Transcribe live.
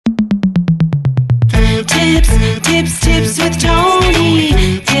Tips with Tony.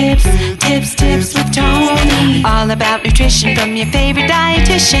 Tips with Tony. All about nutrition from your favorite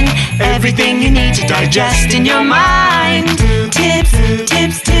dietitian. Everything you need to digest in your mind. Tips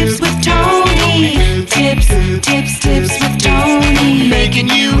with Tony. Tips with Tony. Making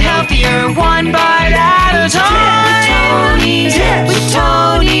you healthier one bite at a time. With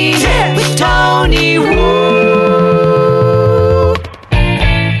Tony. With Tony. Woo.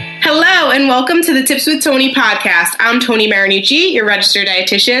 Hello and welcome to the Tips with Tony podcast. I'm Tony Marinucci, your registered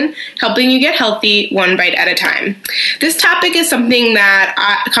dietitian, helping you get healthy one bite at a time. This topic is something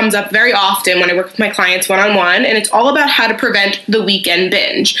that comes up very often when I work with my clients one-on-one, and it's all about how to prevent the weekend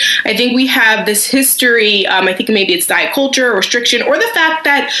binge. I think we have this history, I think maybe it's diet culture, restriction, or the fact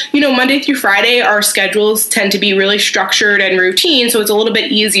that, Monday through Friday, our schedules tend to be really structured and routine, so it's a little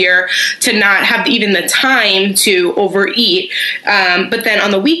bit easier to not have even the time to overeat. But then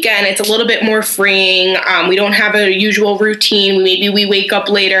on the weekend, it's a little bit more freeing. We don't have a usual routine. Maybe we wake up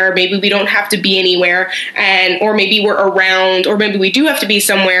later. Maybe we don't have to be anywhere, or maybe we're around, or maybe we do have to be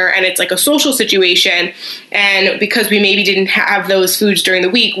somewhere, and it's like a social situation. And because we maybe didn't have those foods during the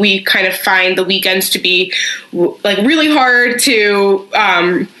week, we kind of find the weekends to be like really hard to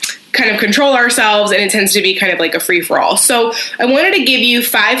kind of control ourselves, and it tends to be kind of like a free-for-all. So I wanted to give you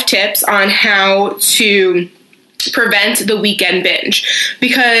 5 tips on how to prevent the weekend binge,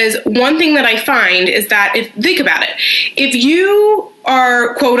 because one thing that I find is that think about it, if you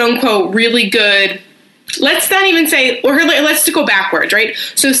are quote unquote really good, let's not even say, or let's go backwards, right?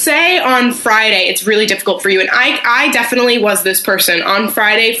 So say on Friday, it's really difficult for you. And I definitely was this person on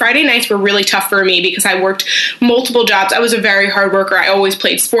Friday. Friday nights were really tough for me because I worked multiple jobs. I was a very hard worker. I always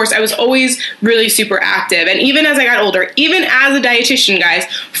played sports. I was always really super active. And even as I got older, even as a dietitian, guys,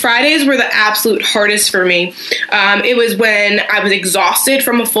 Fridays were the absolute hardest for me. It was when I was exhausted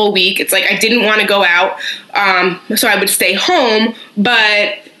from a full week. It's like I didn't want to go out. So I would stay home,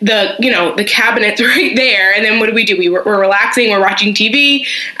 but the cabinet's right there. And then what do? We're relaxing, we're watching TV,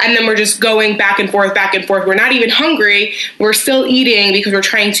 and then we're just going back and forth. We're not even hungry. We're still eating because we're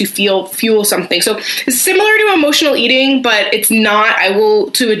trying to fuel something. So it's similar to emotional eating, but it's not. I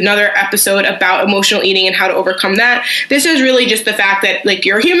will do another episode about emotional eating and how to overcome that. This is really just the fact that, like,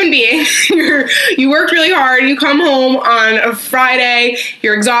 you're a human being. You worked really hard. You come home on a Friday,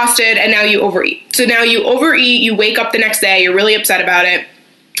 you're exhausted, and now you overeat. So now you overeat, you wake up the next day, you're really upset about it.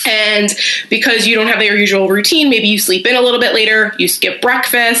 And because you don't have your usual routine, maybe you sleep in a little bit later, you skip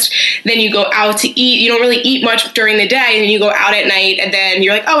breakfast, then you go out to eat. You don't really eat much during the day, and then you go out at night, and then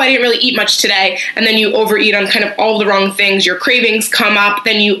you're like, oh, I didn't really eat much today. And then you overeat on kind of all the wrong things. Your cravings come up,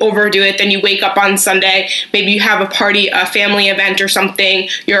 then you overdo it, then you wake up on Sunday. Maybe you have a party, a family event or something.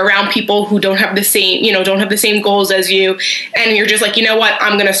 You're around people who don't have the same goals as you. And you're just like, you know what,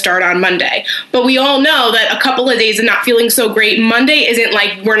 I'm going to start on Monday. But we all know that a couple of days of not feeling so great, Monday isn't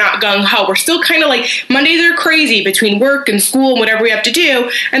like, we're not gung-ho. We're still kind of like, Mondays are crazy between work and school and whatever we have to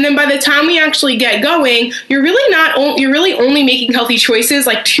do. And then by the time we actually get going, you're really only making healthy choices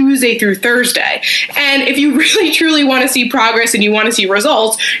like Tuesday through Thursday. And if you really truly want to see progress and you want to see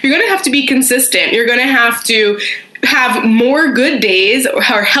results, you're going to have to be consistent. You're going to have more good days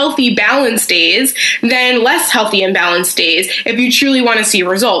or healthy, balanced days than less healthy and balanced days if you truly want to see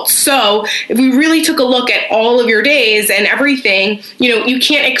results. So if we really took a look at all of your days and everything, you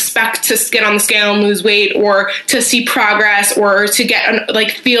can't expect to get on the scale and lose weight or to see progress or to get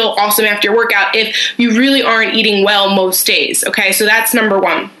feel awesome after your workout if you really aren't eating well most days. Okay, so that's number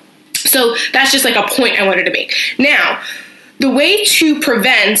 1. So that's just like a point I wanted to make. Now, the way to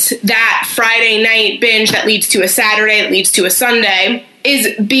prevent that Friday night binge that leads to a Saturday, that leads to a Sunday, is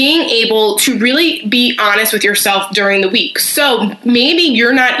being able to really be honest with yourself during the week. So maybe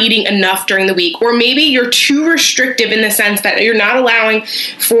you're not eating enough during the week, or maybe you're too restrictive in the sense that you're not allowing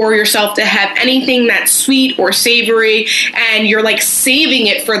for yourself to have anything that's sweet or savory, and you're like saving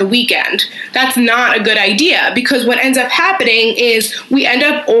it for the weekend. That's not a good idea, because what ends up happening is we end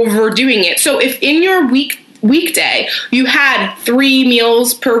up overdoing it. So if in your weekday you had 3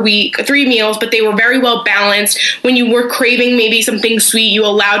 meals per week, but they were very well balanced. When you were craving maybe something sweet, you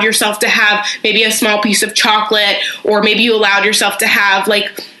allowed yourself to have maybe a small piece of chocolate, or maybe you allowed yourself to have like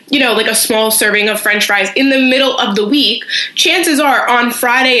a small serving of French fries in the middle of the week. Chances are on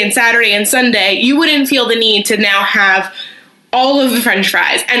Friday and Saturday and Sunday, you wouldn't feel the need to now have all of the French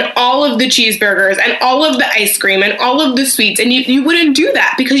fries and all of the cheeseburgers and all of the ice cream and all of the sweets. And you wouldn't do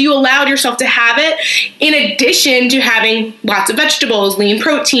that because you allowed yourself to have it in addition to having lots of vegetables, lean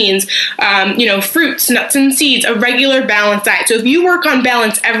proteins, fruits, nuts and seeds, a regular balanced diet. So if you work on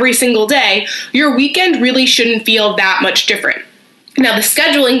balance every single day, your weekend really shouldn't feel that much different. Now, the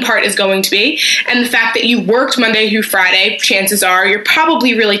scheduling part is going to be, and the fact that you worked Monday through Friday, chances are you're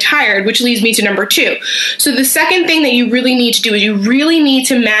probably really tired, which leads me to number 2. So the second thing that you really need to do is you really need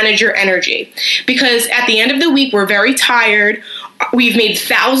to manage your energy, because at the end of the week, we're very tired. We've made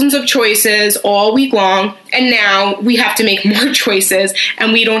thousands of choices all week long, and now we have to make more choices,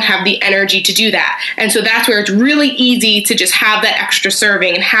 and we don't have the energy to do that. And so that's where it's really easy to just have that extra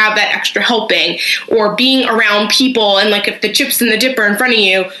serving and have that extra helping, or being around people, and like if the chips in the dipper in front of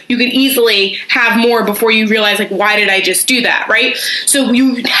you, you could easily have more before you realize, like, why did I just do that, right? So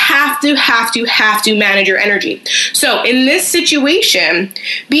you have to manage your energy. So in this situation,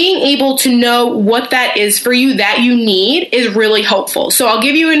 being able to know what that is for you that you need is really helpful. So I'll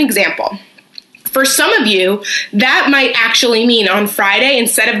give you an example. For some of you, that might actually mean on Friday,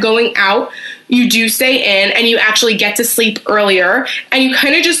 instead of going out, you do stay in and you actually get to sleep earlier, and you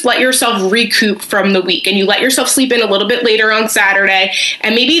kind of just let yourself recoup from the week, and you let yourself sleep in a little bit later on Saturday,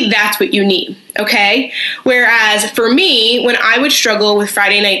 and maybe that's what you need, okay? Whereas for me, when I would struggle with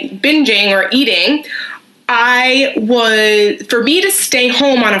Friday night binging or eating, for me to stay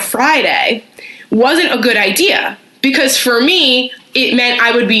home on a Friday wasn't a good idea, because for me, it meant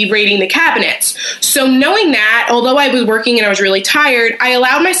I would be raiding the cabinets. So knowing that, although I was working and I was really tired, I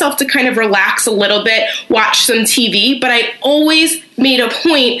allowed myself to kind of relax a little bit, watch some TV, but I always made a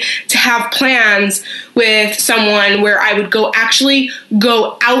point to have plans with someone where I would go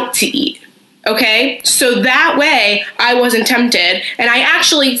out to eat. Okay, so that way I wasn't tempted, and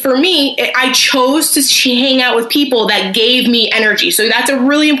for me, I chose to hang out with people that gave me energy. So that's a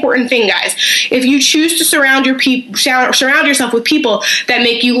really important thing, guys. If you choose to surround yourself with people that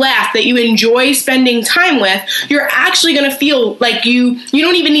make you laugh, that you enjoy spending time with, you're actually going to feel like you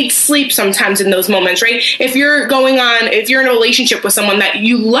don't even need sleep sometimes in those moments, right? If you're in a relationship with someone that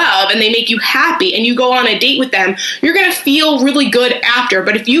you love and they make you happy, and you go on a date with them, you're going to feel really good after.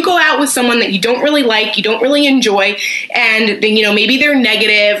 But if you go out with someone that you don't really like, you don't really enjoy, and then, maybe they're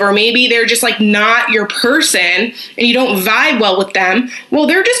negative, or maybe they're just like not your person, and you don't vibe well with them, well,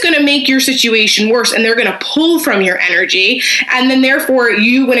 they're just going to make your situation worse, and they're going to pull from your energy, and then therefore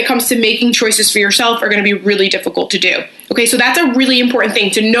when it comes to making choices for yourself, are going to be really difficult to do. Okay, so that's a really important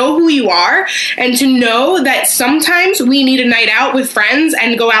thing, to know who you are, and to know that sometimes we need a night out with friends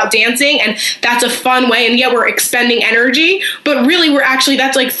and go out dancing, and that's a fun way, and yeah, we're expending energy, but really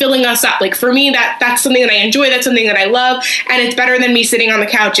that's like filling us up. Like for me, that's something that I enjoy, that's something that I love, and it's better than me sitting on the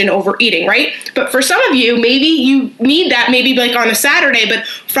couch and overeating, right? But for some of you, maybe you need that, maybe like on a Saturday, but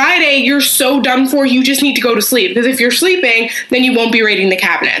Friday, you're so done for, you just need to go to sleep, because if you're sleeping, then you won't be raiding the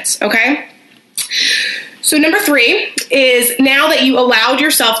cabinets, okay? So number 3 is, now that you allowed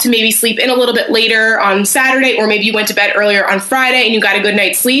yourself to maybe sleep in a little bit later on Saturday, or maybe you went to bed earlier on Friday and you got a good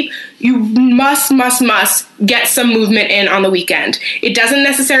night's sleep, you must get some movement in on the weekend. It doesn't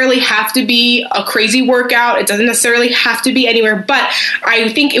necessarily have to be a crazy workout. It doesn't necessarily have to be anywhere, but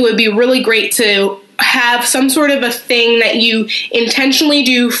I think it would be really great to have some sort of a thing that you intentionally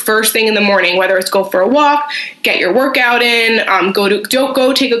do first thing in the morning, whether it's go for a walk, get your workout in, go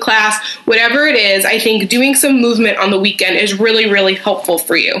take a class, whatever it is. I think doing some movement on the weekend is really, really helpful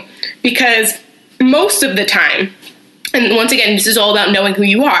for you, because most of the time, and once again, this is all about knowing who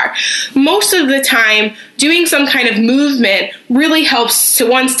you are, most of the time, doing some kind of movement really helps to,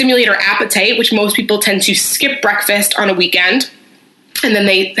 one, stimulate our appetite, which most people tend to skip breakfast on a weekend, and then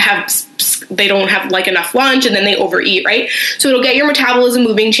they don't have like enough lunch, and then they overeat, right? So it'll get your metabolism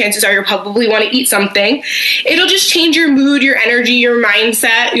moving. Chances are you'll probably want to eat something. It'll just change your mood, your energy, your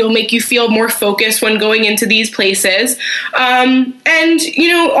mindset. It'll make you feel more focused when going into these places.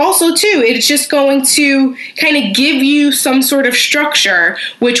 Also too, it's just going to kind of give you some sort of structure,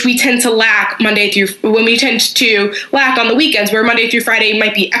 which we tend to lack on the weekends, where Monday through Friday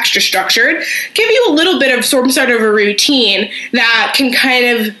might be extra structured. Give you a little bit of some sort of a routine that can kind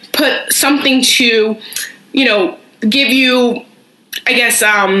of put something to, give you, I guess,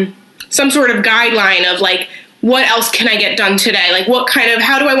 some sort of guideline of like, what else can I get done today? Like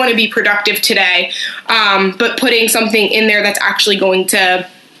how do I want to be productive today? But putting something in there that's actually going to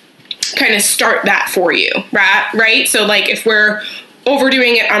kind of start that for you, right? So like if we're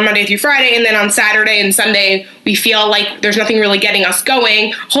overdoing it on Monday through Friday, and then on Saturday and Sunday, we feel like there's nothing really getting us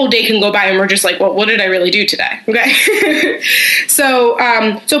going, whole day can go by and we're just like, well, what did I really do today? Okay. So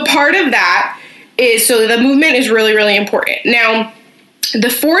part of that is, so the movement is really, really important. Now, the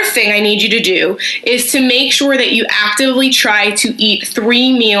 4th thing I need you to do is to make sure that you actively try to eat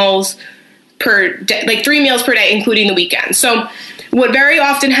 3 meals per day, like 3 meals per day, including the weekend. So what very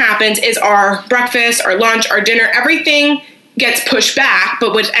often happens is our breakfast, our lunch, our dinner, everything gets pushed back,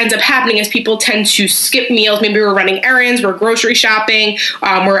 but what ends up happening is people tend to skip meals. Maybe we're running errands, we're grocery shopping,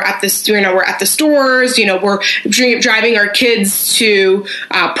 we're at the stores, we're driving our kids to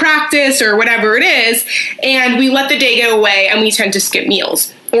practice or whatever it is, and we let the day go away and we tend to skip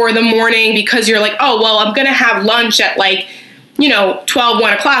meals. Or the morning, because you're like, oh, well, I'm going to have lunch at 12,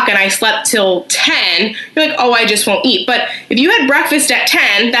 1 o'clock and I slept till 10, you're like, oh, I just won't eat. But if you had breakfast at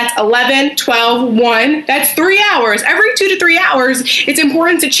 10, that's 11, 12, 1, that's 3 hours. Every 2 to 3 hours, it's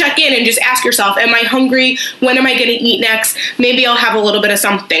important to check in and just ask yourself, am I hungry? When am I going to eat next? Maybe I'll have a little bit of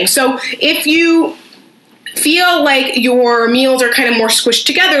something. So if you feel like your meals are kind of more squished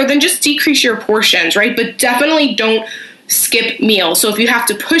together, then just decrease your portions, right? But definitely don't skip meals. So if you have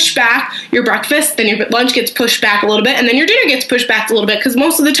to push back your breakfast, then your lunch gets pushed back a little bit, and then your dinner gets pushed back a little bit, because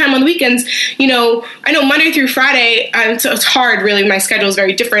most of the time on the weekends, I know Monday through Friday, so it's hard, really, my schedule is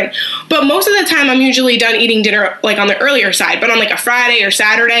very different, but most of the time I'm usually done eating dinner on the earlier side, but on a Friday or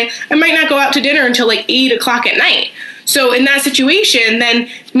Saturday, I might not go out to dinner until 8 o'clock at night. So in that situation, then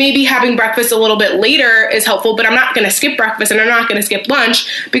maybe having breakfast a little bit later is helpful, but I'm not going to skip breakfast and I'm not going to skip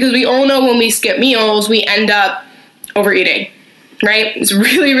lunch, because we all know when we skip meals, we end up overeating, right? It's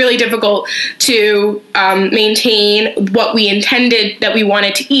really, really difficult to maintain what we intended that we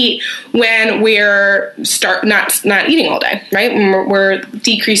wanted to eat when we're not eating all day, right? When we're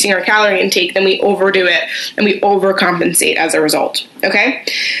decreasing our calorie intake, then we overdo it and we overcompensate as a result, okay?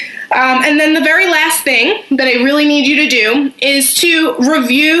 And then the very last thing that I really need you to do is to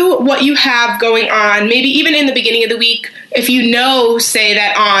review what you have going on, maybe even in the beginning of the week. If say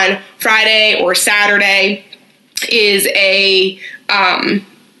that on Friday or Saturday is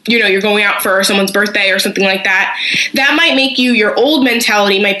you're going out for someone's birthday or something like that, that might make your old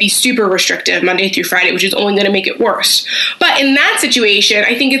mentality might be super restrictive Monday through Friday, which is only going to make it worse. But in that situation,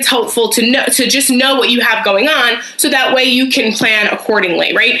 I think it's helpful to just know what you have going on, so that way you can plan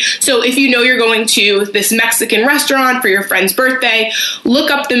accordingly, right? So if you're going to this Mexican restaurant for your friend's birthday, look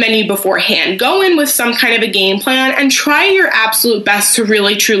up the menu beforehand. Go in with some kind of a game plan and try your absolute best to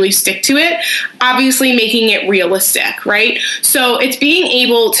really, truly stick to it, obviously making it realistic, right? So it's being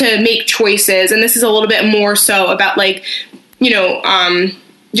able to make choices, and this is a little bit more so about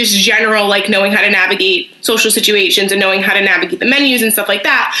just general, knowing how to navigate social situations and knowing how to navigate the menus and stuff like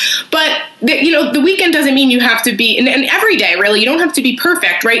that. But the weekend doesn't mean you have to be, and every day really, you don't have to be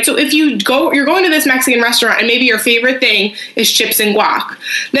perfect, right? So if you're going to this Mexican restaurant and maybe your favorite thing is chips and guac,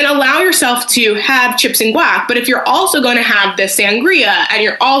 then allow yourself to have chips and guac. But if you're also going to have the sangria, and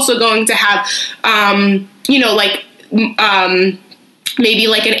you're also going to have, maybe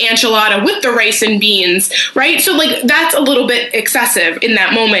an enchilada with the rice and beans, right? So that's a little bit excessive in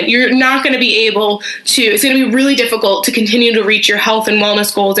that moment. You're not going to be able to, it's going to be really difficult to continue to reach your health and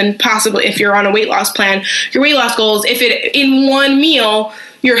wellness goals, and possibly if you're on a weight loss plan, your weight loss goals, if in one meal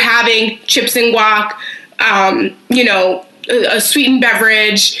you're having chips and guac, a sweetened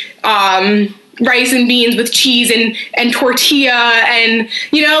beverage, rice and beans with cheese and tortilla, and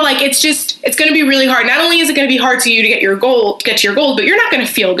it's going to be really hard. Not only is it going to be hard for you to get to your goals, but you're not going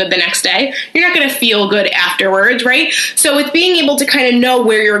to feel good the next day. You're not going to feel good afterwards, right? So it's being able to kind of know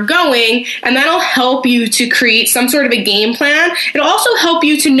where you're going, and that'll help you to create some sort of a game plan. It'll also help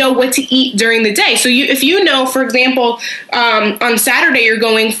you to know what to eat during the day. So if for example, on Saturday you're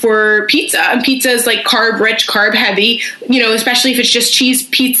going for pizza, and pizza is carb rich, carb heavy, especially if it's just cheese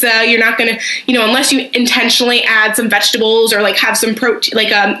pizza, you're not going to, unless you intentionally add some vegetables or have some protein,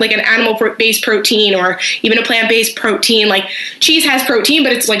 an animal-based protein or even a plant-based protein. Cheese has protein,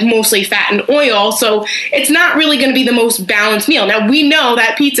 but it's mostly fat and oil, so it's not really going to be the most balanced meal. Now, we know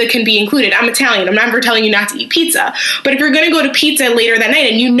that pizza can be included. I'm Italian. I'm never telling you not to eat pizza. But if you're going to go to pizza later that night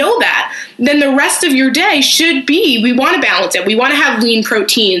and you know that, then the rest of your day should be, we want to balance it. We want to have lean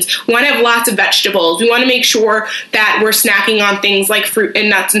proteins. We want to have lots of vegetables. We want to make sure that we're snacking on things like fruit and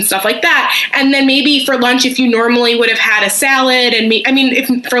nuts and stuff like that. And then maybe for lunch, if you normally would have had a salad, and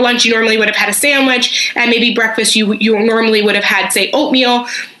if for lunch you normally would have had a sandwich, and maybe breakfast you normally would have had, say, oatmeal.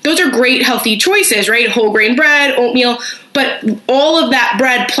 Those are great healthy choices, right? Whole grain bread, oatmeal. But all of that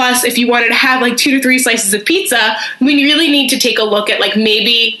bread, plus if you wanted to have 2 to 3 slices of pizza, we really need to take a look at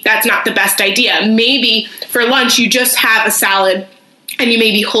maybe that's not the best idea. Maybe for lunch you just have a salad, and you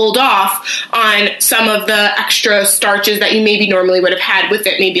maybe hold off on some of the extra starches that you maybe normally would have had with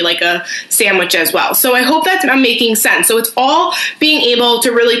it, maybe a sandwich as well. So I hope that I'm making sense. So it's all being able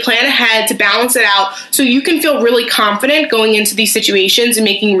to really plan ahead, to balance it out, so you can feel really confident going into these situations and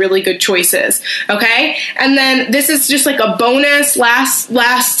making really good choices, okay? And then this is just a bonus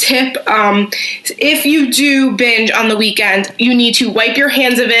last tip. If you do binge on the weekend, you need to wipe your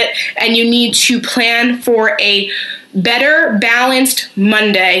hands of it, and you need to plan for a better balanced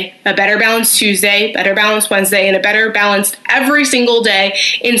Monday, a better balanced Tuesday, better balanced Wednesday, and a better balanced every single day,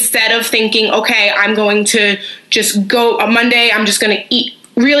 instead of thinking, okay, I'm going to just go on Monday, I'm just going to eat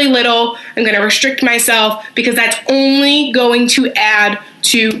really little, I'm going to restrict myself, because that's only going to add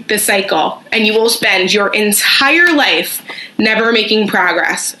to the cycle, and you will spend your entire life never making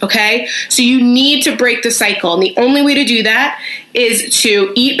progress, okay? So you need to break the cycle, and the only way to do that is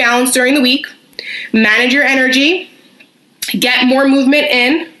to eat balanced during the week, manage your energy, get more movement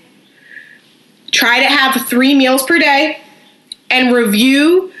in, try to have 3 meals per day, and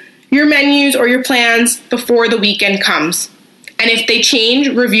review your menus or your plans before the weekend comes. And if they change,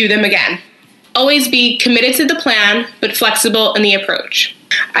 review them again. Always be committed to the plan, but flexible in the approach.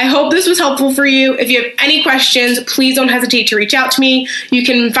 I hope this was helpful for you. If you have any questions, please don't hesitate to reach out to me. You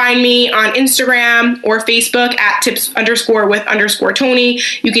can find me on Instagram or Facebook at tips_with_Tony.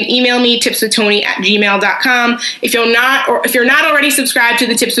 You can email me tipswithtony@gmail.com. If you're not already subscribed to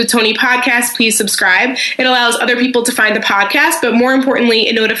the Tips with Tony podcast, please subscribe. It allows other people to find the podcast, but more importantly,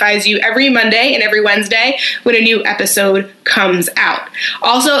 it notifies you every Monday and every Wednesday when a new episode comes out.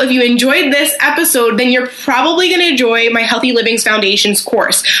 Also, if you enjoyed this episode, then you're probably going to enjoy my Healthy Livings Foundations course.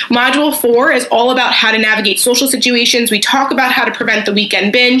 Module 4 is all about how to navigate social situations. We talk about how to prevent the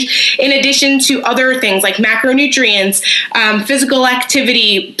weekend binge, in addition to other things like macronutrients, physical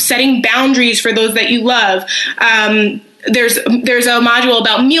activity, setting boundaries for those that you love. There's a module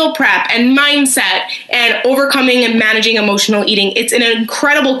about meal prep and mindset and overcoming and managing emotional eating. It's an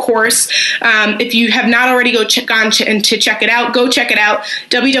incredible course. If you have not already to check it out, go check it out.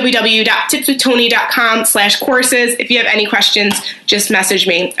 www.tipswithtony.com/courses. If you have any questions, just message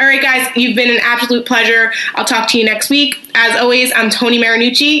me. All right, guys, you've been an absolute pleasure. I'll talk to you next week. As always, I'm Tony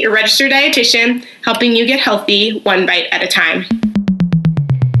Marinucci, your registered dietitian, helping you get healthy one bite at a time.